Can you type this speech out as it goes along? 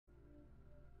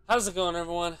How's it going,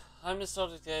 everyone? I'm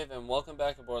Nostalgic Dave, and welcome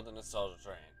back aboard the Nostalgia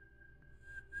Train.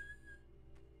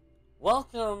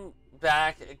 Welcome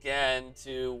back again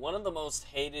to one of the most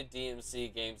hated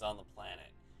DMC games on the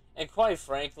planet. And quite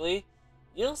frankly,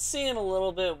 you'll see in a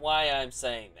little bit why I'm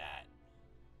saying that.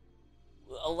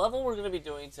 A level we're going to be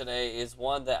doing today is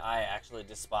one that I actually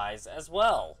despise as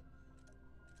well.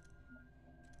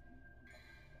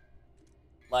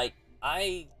 Like,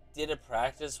 I did a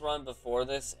practice run before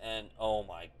this, and oh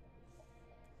my,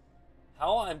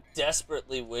 how I'm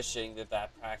desperately wishing that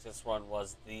that practice run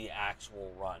was the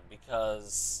actual run,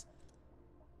 because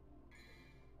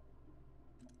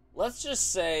let's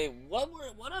just say what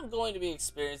I'm going to be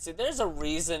experiencing. There's a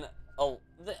reason. Oh,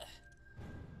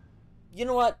 you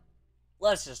know what?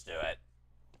 Let's just do it.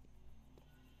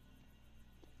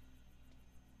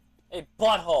 Hey,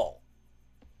 butthole.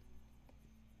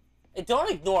 Hey, don't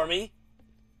ignore me.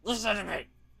 Listen to me.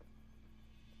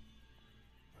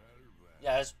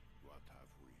 Yes. What have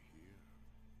we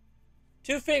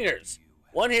here? 2 fingers.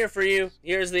 One here for you.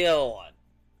 Here's the other one.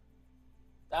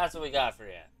 That's what we got for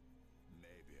you.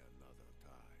 Maybe another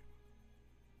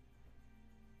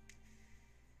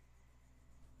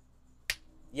time.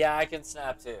 Yeah, I can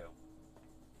snap too.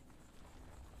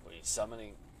 What are you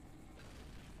summoning?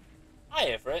 Hi,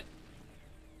 Ifrit.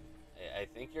 I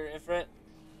think you're Ifrit.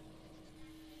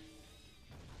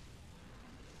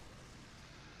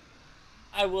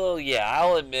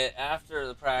 I'll admit, after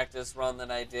the practice run that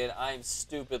I did, I'm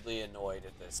stupidly annoyed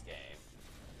at this game.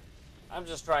 I'm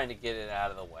just trying to get it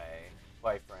out of the way,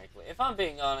 quite frankly. If I'm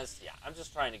being honest, yeah, I'm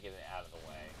just trying to get it out of the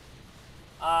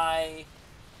way.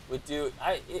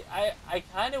 I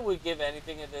kind of would give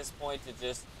anything at this point to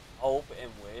just hope and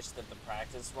wish that the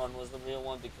practice run was the real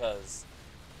one, because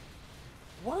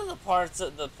one of the parts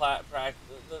of the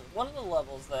one of the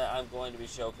levels that I'm going to be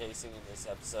showcasing in this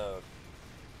episode,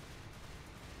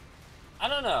 I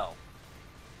don't know.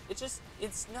 It's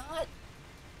not.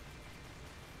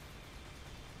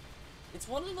 It's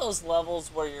one of those levels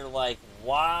where you're like,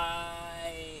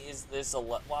 why is this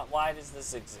why does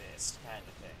this exist, kind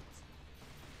of things.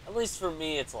 At least for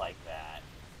me, it's like that.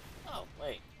 Oh,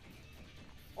 wait.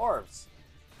 Orbs.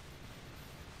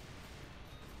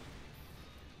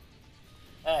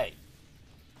 Hey.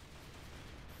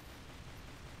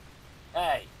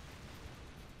 Hey.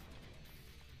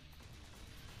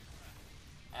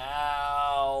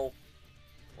 Ow.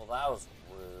 Well, that was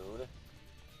rude.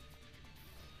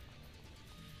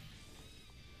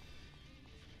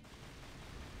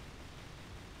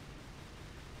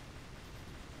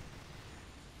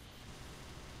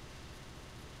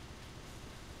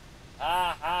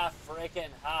 Ha ha, frickin'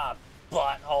 ha,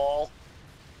 butthole.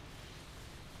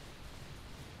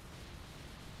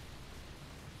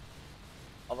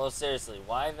 Although, seriously,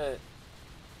 why the...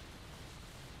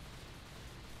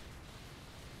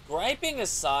 Griping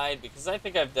aside, because I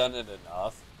think I've done it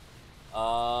enough,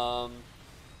 am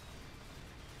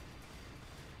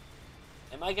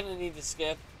I gonna need to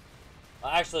skip?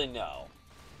 Well, actually, no.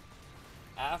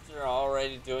 After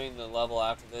already doing the level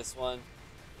after this one,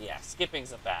 yeah,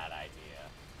 skipping's a bad idea.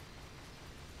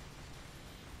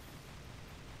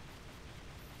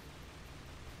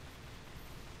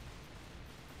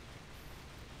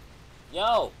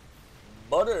 Yo,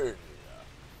 butter.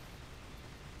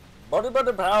 Buddy,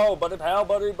 buddy, pow, buddy, pow,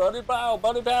 buddy, buddy, pow,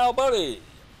 buddy, pow, buddy.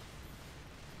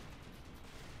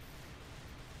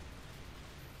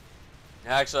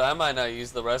 Actually, I might not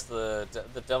use the rest of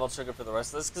the devil trigger for the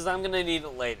rest of this, because I'm gonna need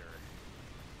it later.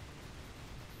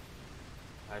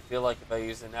 I feel like if I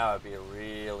use it now, it'd be a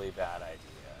really bad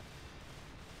idea.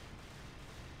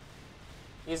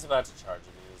 He's about to charge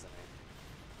me, isn't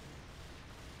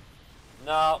he?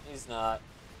 No, he's not.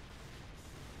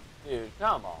 Dude,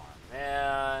 come on,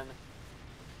 man.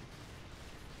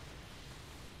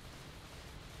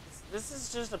 This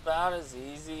is just about as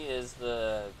easy as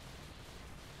the...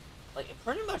 Like,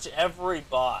 pretty much every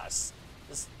boss.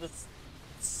 This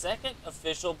second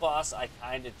official boss, I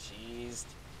kind of cheesed.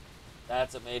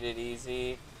 That's what made it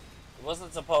easy. It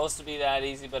wasn't supposed to be that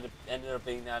easy, but it ended up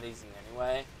being that easy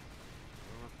anyway.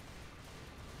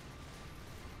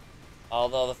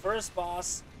 Although the first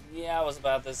boss, yeah, was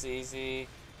about this easy.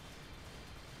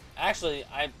 Actually,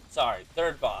 I'm sorry,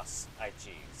 third boss, I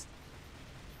cheesed.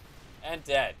 And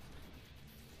dead.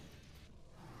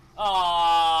 Oh,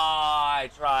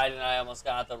 I tried and I almost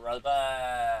got the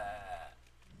rubber.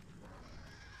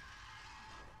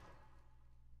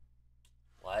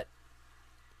 What?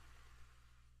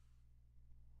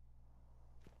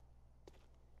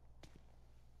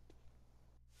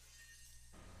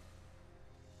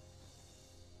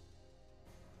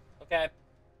 Okay.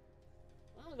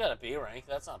 Well, I got a B rank.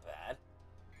 That's not bad.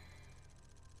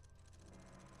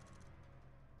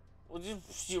 Well,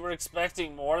 you were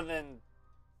expecting more than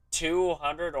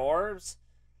 200 orbs?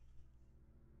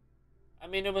 I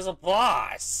mean, it was a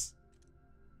boss.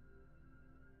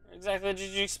 Exactly did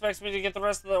you expect me to get the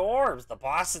rest of the orbs? The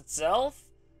boss itself?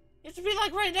 You have to be,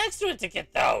 like, right next to it to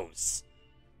get those.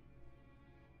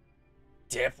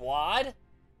 Dipwad?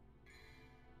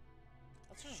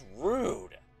 That's just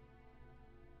rude.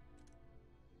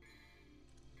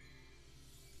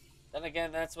 Then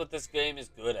again, that's what this game is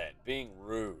good at, being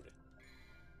rude.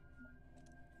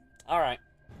 Alright,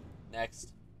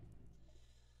 next.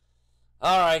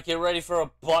 Alright, get ready for a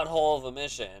butthole of a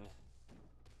mission.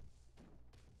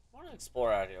 I want to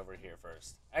explore out over here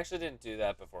first. I actually didn't do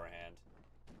that beforehand.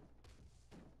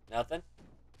 Nothing?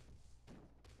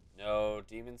 No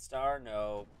demon star?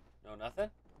 No nothing?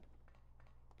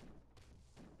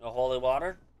 No holy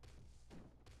water?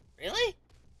 Really?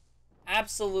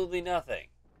 Absolutely nothing.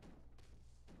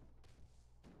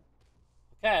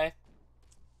 Okay.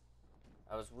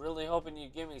 I was really hoping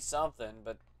you'd give me something,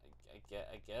 but I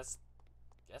guess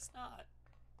not.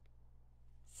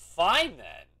 Fine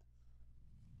then.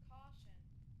 Caution.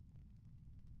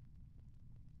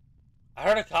 I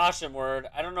heard a caution word.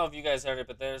 I don't know if you guys heard it,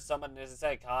 but there's someone that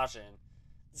said caution.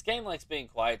 This game likes being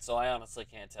quiet, so I honestly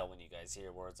can't tell when you guys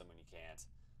hear words and when you can't.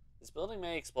 This building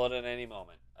may explode at any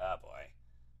moment. Oh boy.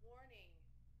 Warning.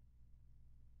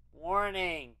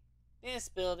 Warning! This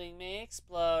building may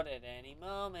explode at any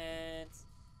moment.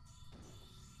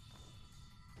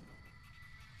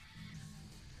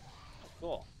 Oh,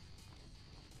 cool.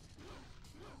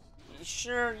 You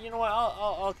sure? You know what?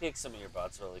 I'll kick some of your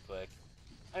butts really quick.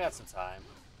 I got some time.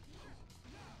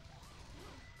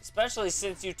 Especially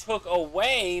since you took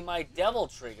away my devil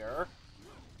trigger.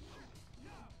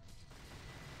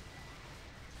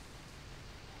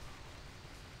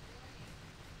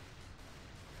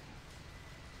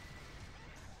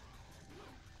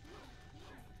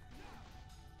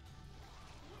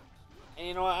 And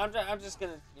you know what? I'm just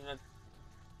gonna,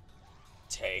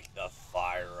 take the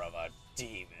fire of a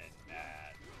demon,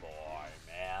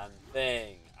 man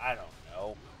thing. I don't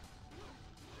know.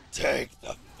 Take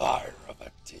the fire of a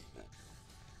demon.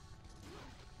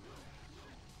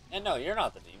 And no, you're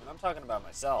not the demon. I'm talking about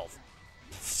myself.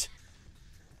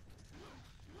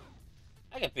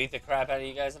 I can beat the crap out of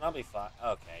you guys and I'll be fine.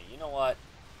 Okay, you know what?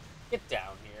 Get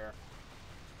down here.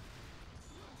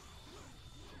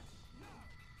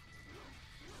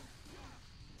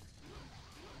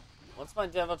 Once my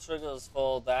devil trigger is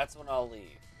full, that's when I'll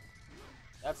leave.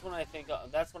 That's when I think.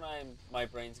 That's when my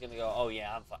brain's gonna go, oh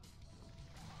yeah, I'm fine.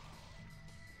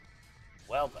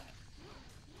 Well then.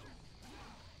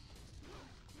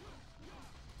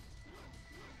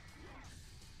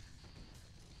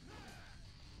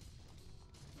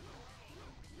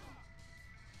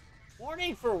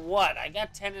 Warning for what? I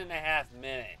got 10.5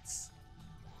 minutes.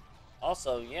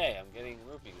 Also, yay, I'm getting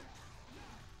rupees.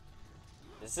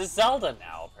 This is Zelda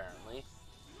now, apparently.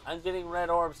 I'm getting red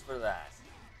orbs for that.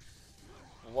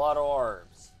 Blood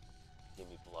orbs. Give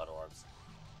me blood orbs.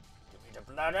 Give me the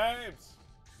blood orbs.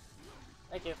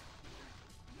 Thank you.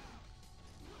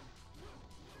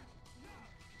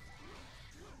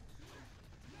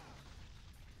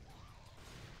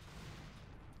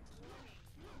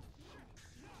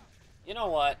 You know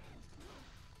what?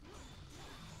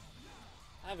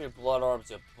 Have your blood orbs,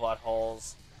 you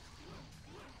buttholes.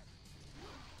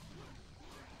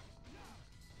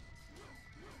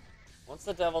 Once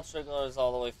the devil trigger is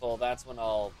all the way full, that's when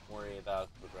I'll worry about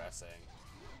progressing.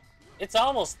 It's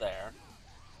almost there.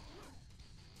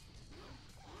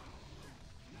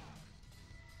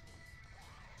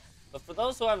 But for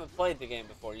those who haven't played the game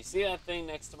before, you see that thing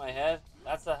next to my head?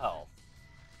 That's the health.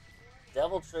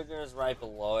 Devil trigger is right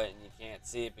below it, and you can't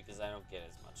see it because I don't get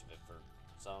as much of it for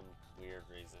some weird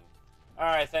reason.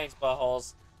 Alright, thanks,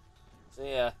 buttholes.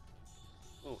 See ya.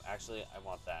 Ooh, actually, I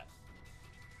want that.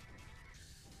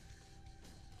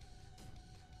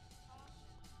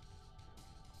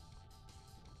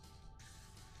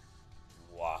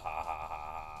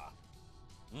 Mwahaha.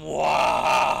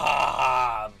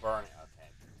 Mwahaha. I'm burning. Okay.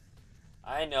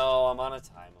 I know, I'm on a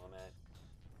time limit.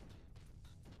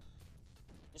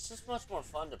 It's just much more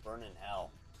fun to burn in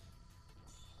hell.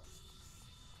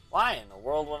 Why in the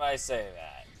world would I say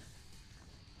that?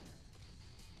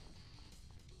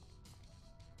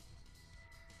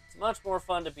 It's much more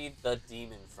fun to be the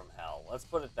demon from hell. Let's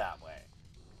put it that way.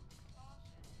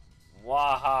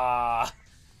 Waha!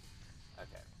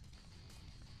 Okay.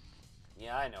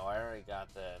 Yeah, I know. I already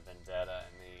got the vendetta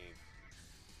and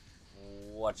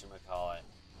the whatchamacallit.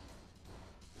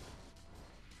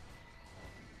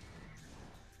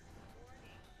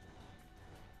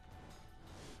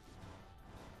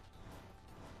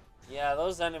 Yeah,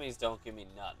 those enemies don't give me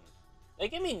nothing. They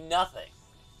give me nothing.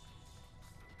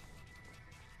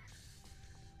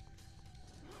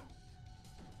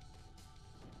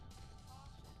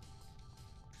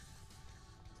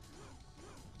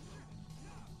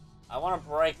 I want to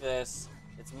break this.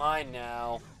 It's mine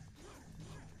now.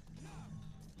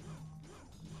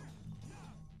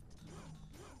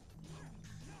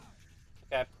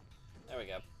 Okay. There we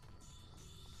go.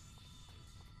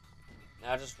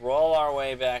 Now just roll our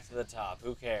way back to the top.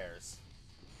 Who cares?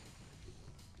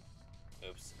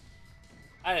 Oops.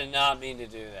 I did not mean to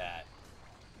do that.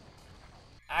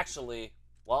 Actually,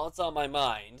 while it's on my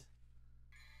mind,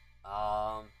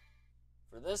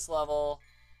 for this level,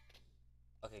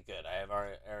 okay, good. I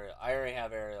already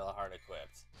have Aerial Heart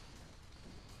equipped.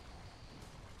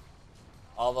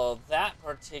 Although that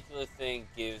particular thing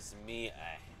gives me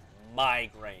a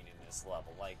migraine in this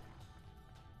level, like.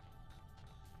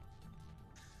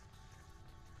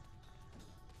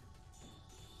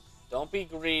 Don't be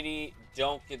greedy.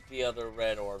 Don't get the other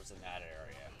red orbs in that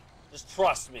area. Just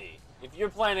trust me. If you're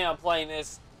planning on playing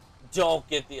this, don't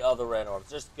get the other red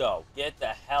orbs. Just go. Get the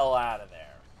hell out of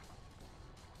there.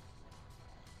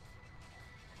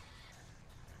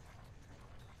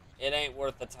 It ain't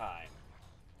worth the time.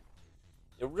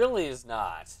 It really is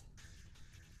not.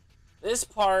 This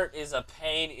part is a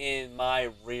pain in my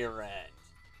rear end.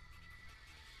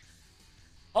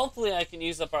 Hopefully I can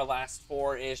use up our last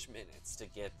 4-ish minutes to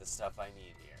get the stuff I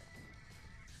need here.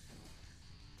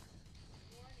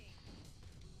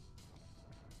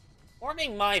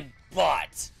 Warning my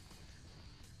butt!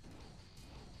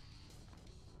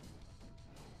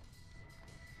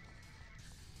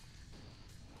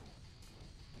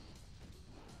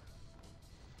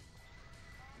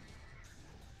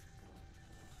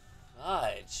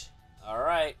 Fudge.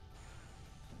 Alright.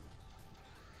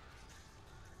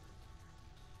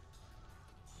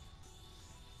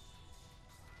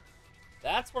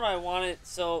 That's what I wanted,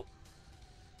 so...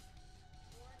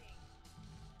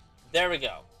 There we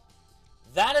go.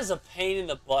 That is a pain in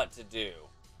the butt to do.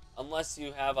 Unless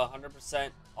you have 100%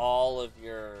 all of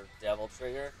your Devil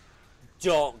Trigger.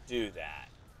 Don't do that.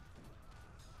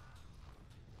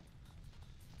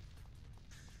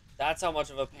 That's how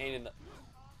much of a pain in the...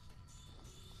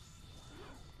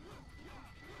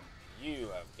 You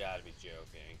have got to be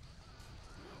joking.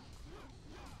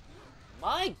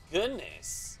 My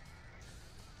goodness.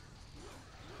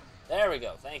 There we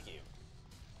go. Thank you.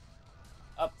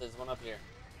 Up, there's one up here.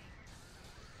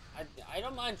 I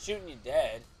don't mind shooting you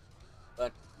dead,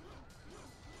 but...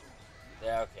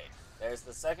 Yeah, okay. There's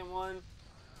the second one.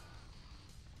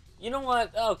 You know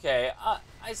what? Okay,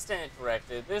 I stand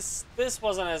corrected. This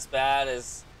wasn't as bad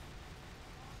as...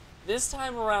 This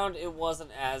time around, it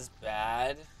wasn't as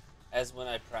bad as when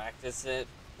I practiced it,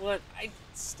 but I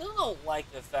still don't like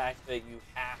the fact that you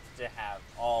have to have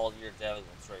all your Devil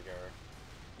Trigger.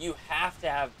 You have to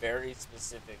have very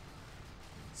specific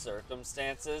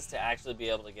circumstances to actually be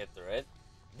able to get through it.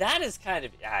 That is kind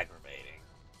of aggravating.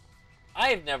 I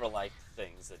have never liked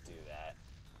things that do that.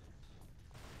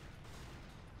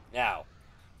 Now,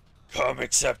 come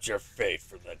accept your fate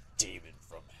from the demon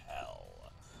from hell.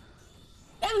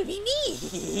 That would be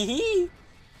me!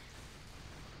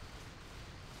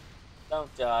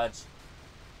 Don't dodge.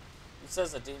 Who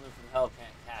says a demon from hell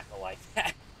can't cackle like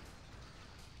that?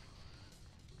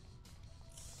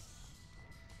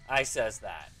 I says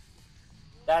that.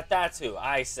 That's who.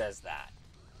 I says that.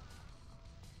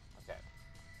 Okay.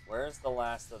 Where's the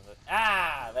last of the...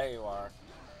 Ah! There you are.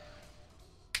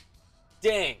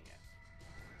 Ding!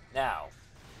 Now,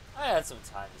 I had some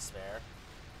time to spare.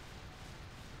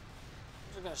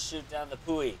 I'm just gonna shoot down the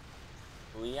Pooey.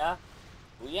 Booyah?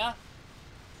 Booyah?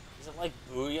 Is it like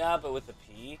Booyah, but with a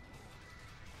P?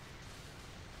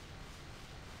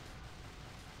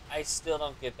 I still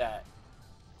don't get that.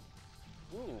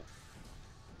 Ooh.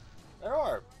 Red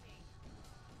orb.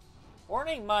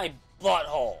 Warning my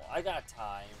butthole. I got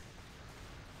time.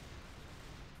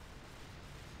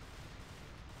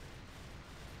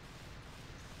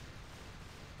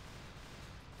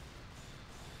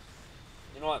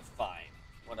 You know what? Fine.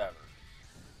 Whatever.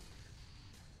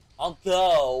 I'll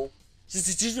go.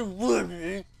 Just a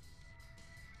warning.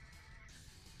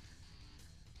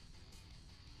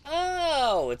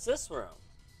 Oh, it's this room.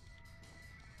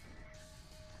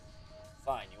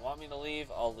 Fine, you want me to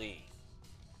leave? I'll leave.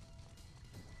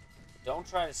 Don't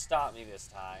try to stop me this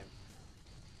time.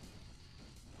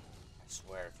 I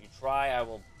swear, if you try, I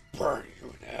will burn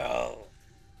you in hell.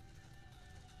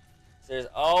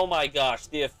 Oh my gosh,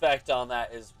 the effect on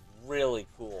that is really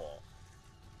cool.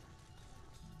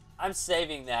 I'm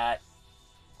saving that.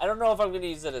 I don't know if I'm going to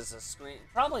use it as a screen.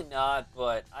 Probably not,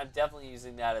 but I'm definitely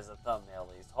using that as a thumbnail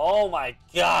at least. Oh my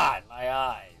god, my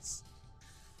eyes.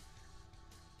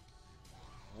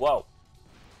 Whoa.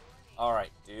 Alright,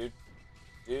 dude.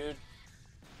 Dude.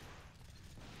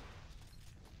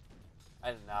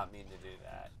 I did not mean to do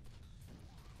that.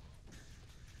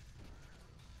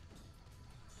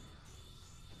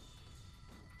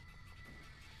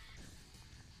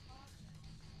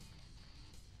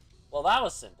 Well, that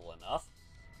was simple enough.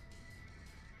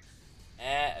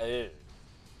 Ugh.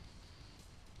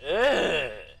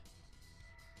 Ugh.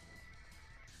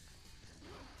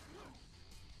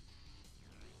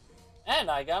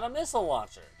 And I got a missile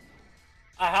launcher.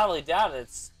 I highly doubt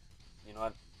it's... You know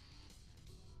what?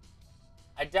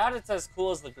 I doubt it's as cool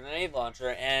as the grenade launcher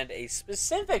and a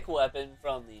specific weapon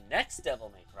from the next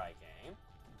Devil May Cry game.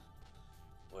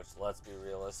 Which, let's be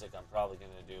realistic, I'm probably going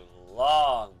to do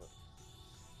long...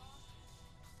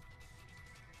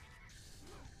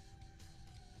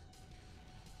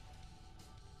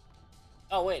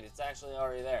 Oh, wait, it's actually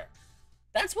already there.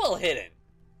 That's well hidden.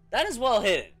 That is well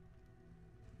hidden.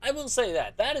 I will say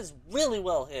that. That is really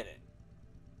well hidden.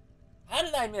 How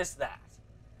did I miss that?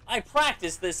 I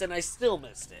practiced this and I still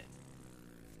missed it.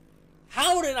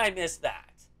 How did I miss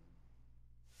that?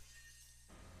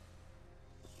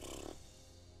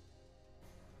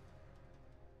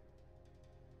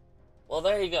 Well,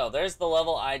 there you go. There's the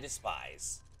level I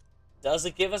despise. Does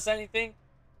it give us anything?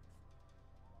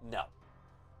 No.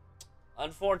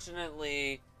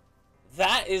 Unfortunately,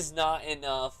 that is not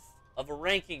enough of a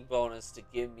ranking bonus to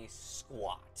give me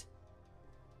squat.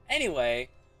 Anyway,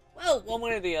 well, one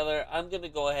way or the other, I'm going to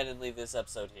go ahead and leave this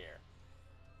episode here.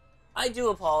 I do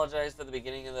apologize for the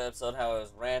beginning of the episode, how I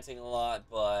was ranting a lot,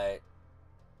 but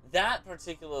that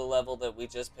particular level that we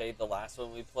just played, the last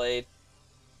one we played,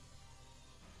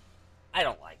 I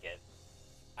don't like it.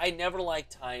 I never like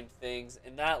timed things,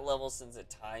 and that level, since it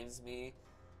times me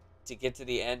to get to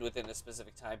the end within a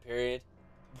specific time period,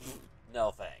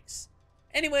 no thanks.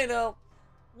 Anyway, though,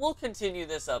 we'll continue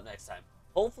this up next time.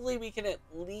 Hopefully we can at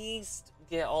least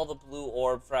get all the blue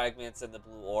orb fragments and the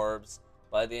blue orbs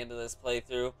by the end of this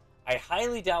playthrough. I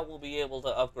highly doubt we'll be able to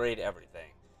upgrade everything,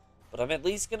 but I'm at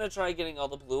least going to try getting all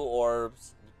the blue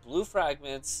orbs, blue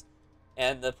fragments,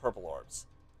 and the purple orbs.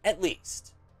 At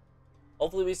least.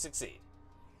 Hopefully we succeed.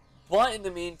 But in the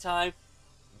meantime,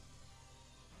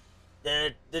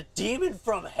 the demon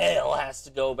from hell has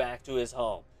to go back to his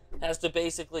home. Has to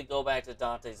basically go back to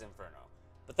Dante's Inferno.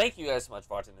 But thank you guys so much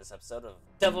for watching this episode of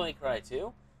Devil May Cry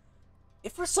 2.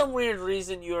 If for some weird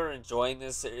reason you are enjoying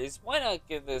this series, why not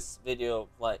give this video,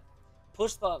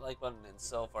 push the like button, and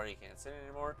so far you can't say it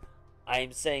anymore.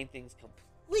 I'm saying things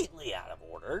completely out of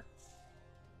order.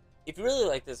 If you really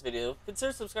like this video,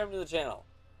 consider subscribing to the channel.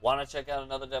 Want to check out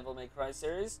another Devil May Cry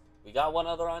series? We got one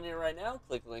other on here right now.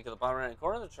 Click the link in the bottom right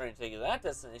corner to try and take you to that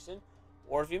destination.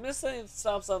 Or if you missed any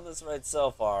stops on this ride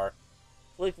so far,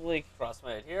 click the link across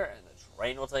my head here, and the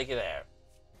train will take you there.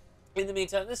 In the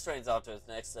meantime, this train's off to its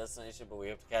next destination, but we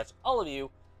have to catch all of you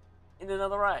in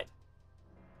another ride.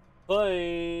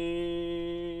 Bye!